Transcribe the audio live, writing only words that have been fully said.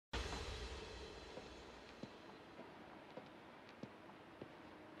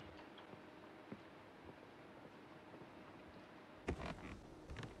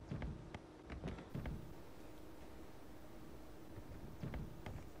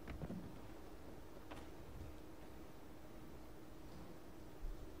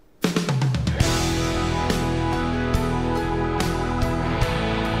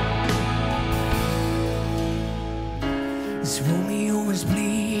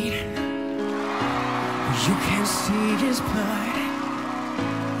You can't see his blood.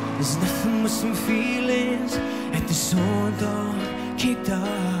 There's nothing but some feelings at the soul door kicked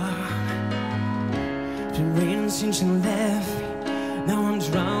off. It's been raining since you left. Now I'm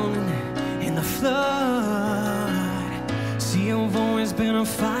drowning in the flood. See, I've always been a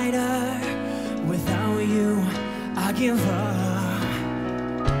fighter. Without you, I give up.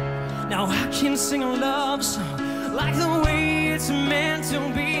 Now I can sing a love song like the way it's meant to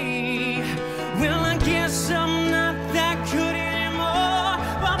be. Well, I guess I'm not that good anymore,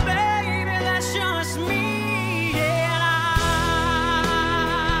 but baby, that's just me. And I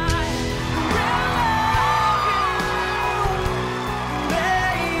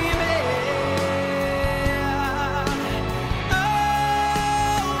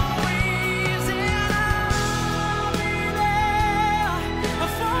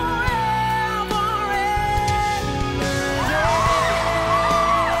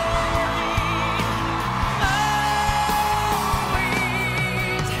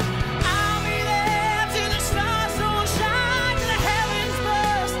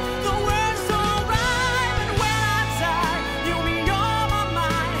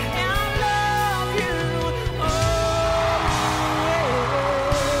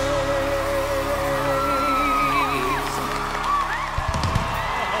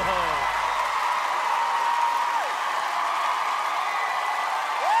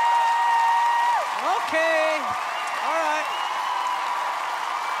Okay, all right.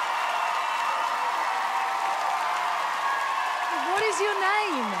 What is your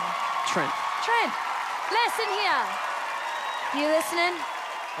name? Trent, Trent, listen here. You listening?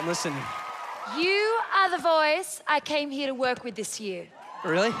 I'm listening. You are the voice I came here to work with this year.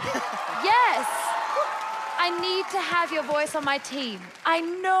 Really? Yes. I need to have your voice on my team. I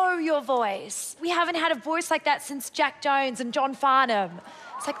know your voice. We haven't had a voice like that since Jack Jones and John Farnham.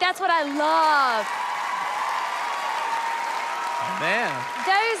 It's like, that's what I love. Man.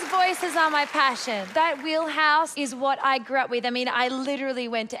 Those voices are my passion. That wheelhouse is what I grew up with. I mean, I literally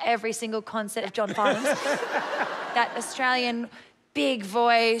went to every single concert of John Farnham's. That Australian big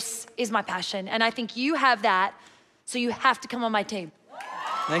voice is my passion. And I think you have that, so you have to come on my team.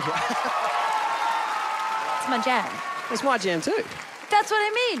 Thank you. It's my jam. It's my jam too. That's what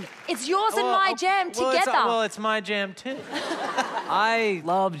I mean. It's yours and my jam together. Well, it's my jam too. I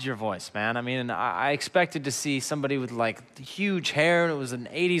loved your voice, man. I mean, I expected to see somebody with like huge hair, and it was an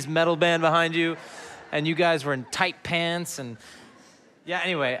 80s metal band behind you, and you guys were in tight pants, and yeah,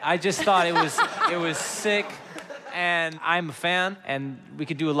 anyway, I just thought it was sick, and I'm a fan, and we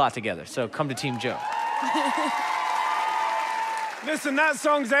could do a lot together, so come to Team Joe. Listen, that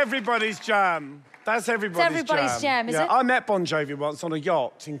song's everybody's jam. That's everybody's jam. It's everybody's jam, is it? I met Bon Jovi once on a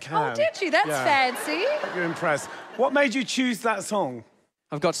yacht in Cannes. Oh, did you? That's fancy. You're impressed. What made you choose that song?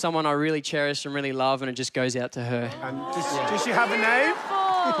 I've got someone I really cherish and really love, and it just goes out to her. And does she have a name?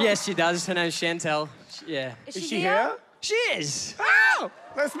 Yes, she does. Her name's Chantel. Yeah. Is she here? She is. Oh!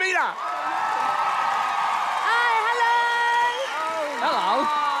 Let's meet her. Hi, hello. Hello.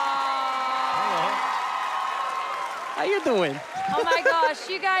 How you doing? Oh my gosh,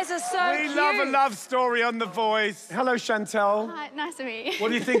 you guys are so We cute. love a love story on The Voice. Hello, Chantel. Hi, nice to meet you. What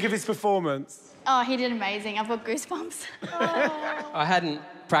do you think of his performance? Oh, he did amazing. I've got goosebumps. I hadn't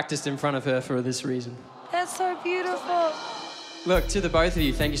practiced in front of her for this reason. That's so beautiful. Look, to the both of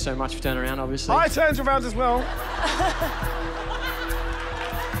you, thank you so much for turning around, obviously. I turned around as well.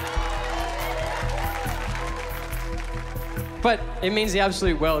 But it means the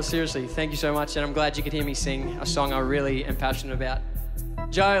absolute world, seriously. Thank you so much, and I'm glad you could hear me sing a song I really am passionate about.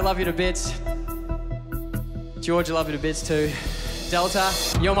 Joe, I love you to bits. George, I love you to bits too. Delta,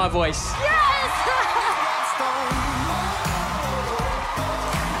 you're my voice. Yes!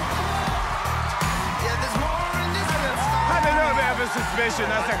 Had a little bit of a suspicion.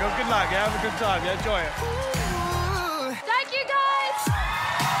 That's like, good luck, yeah? Have a good time, yeah? Enjoy it.